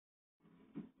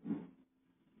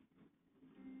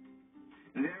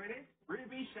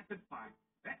shepherd's pie.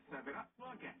 Let's serve it up to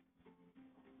our guests.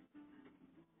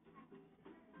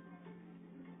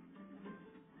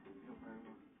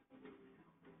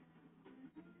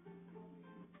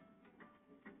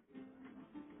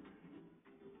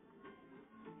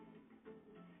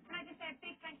 Can I just say a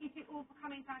big thank you to all for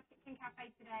coming to our kitchen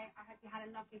cafe today. I hope you had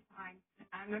a lovely time.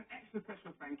 And an extra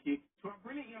special thank you to our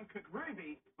brilliant young cook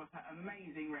Ruby for her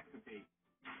amazing recipe.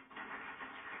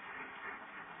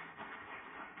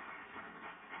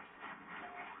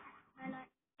 I like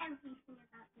everything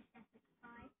about the shepherd's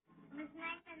pie. It was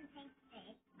nice and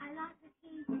tasty. I like the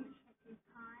cheese in the shepherd's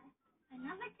pie.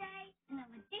 Another day,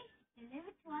 another dish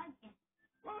delivered to our guests.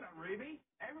 Well done, Ruby.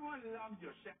 Everyone loves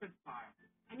your shepherd's pie.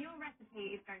 And your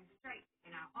recipe is going straight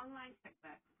in our online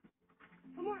cookbook.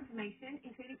 For more information,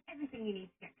 including everything you need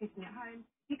to get cooking at home,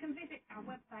 you can visit our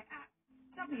website at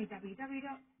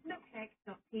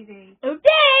www.milkshake.tv.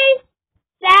 Okay.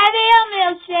 Samuel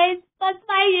Milkshake. What's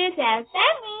my use as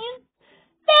that means?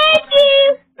 Thank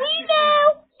you. We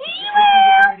know. We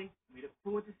will. We look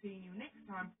forward to seeing you next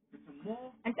time for some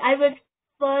more. And I look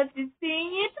forward to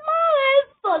seeing you tomorrow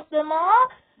for some more.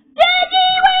 Daddy,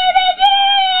 what it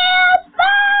is. Bye.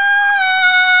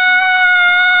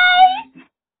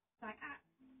 At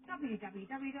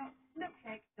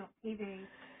www.milkshake.tv.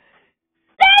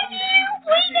 Thank you.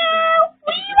 We know.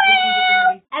 We will.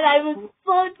 And I look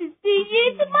forward to seeing you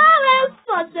tomorrow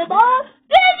for some more.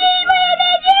 Daddy, what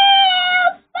it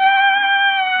is. Bye.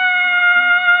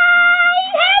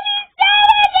 Happy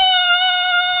Saturday.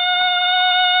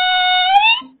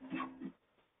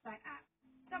 At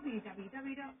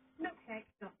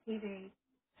www.milkshake.tv.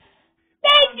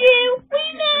 Thank you. We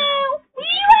know. We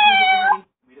will.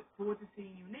 We look forward to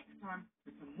seeing you next time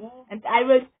for some more. And I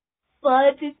look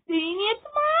forward to seeing you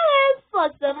tomorrow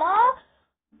for some more.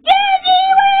 Daddy,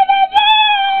 what it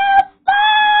is. Bye.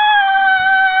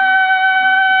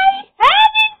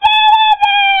 Happy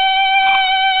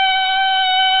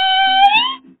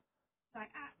Saturday.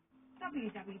 At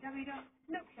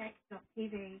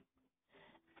www.milkshake.tv.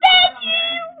 Thank you.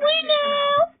 We know.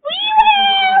 We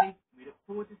will. We look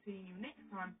forward to seeing you next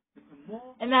time for some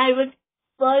more. And I look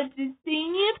forward to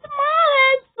seeing you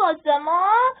tomorrow for some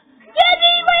more.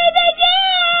 Daddy, what it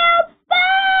is. Bye.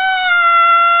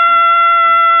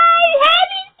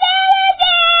 Happy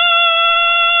Saturday.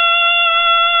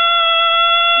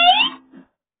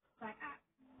 At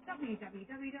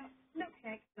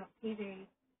www.milkshake.tv.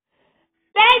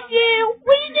 Thank you.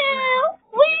 We know.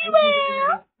 We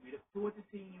will. We look forward to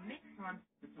seeing you next time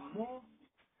for some more.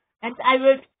 And I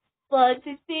look forward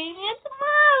to seeing you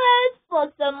tomorrow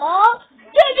for some more.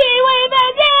 Daddy, what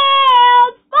it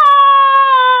is. Bye.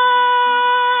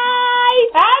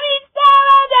 Happy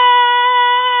Saturday.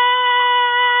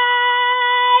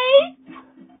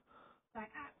 At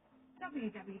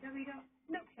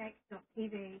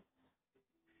www.milkshake.tv.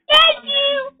 Thank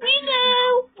you. We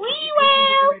know. We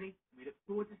will. We look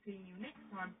forward to seeing you next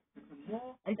time for some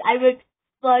more. And I look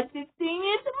forward to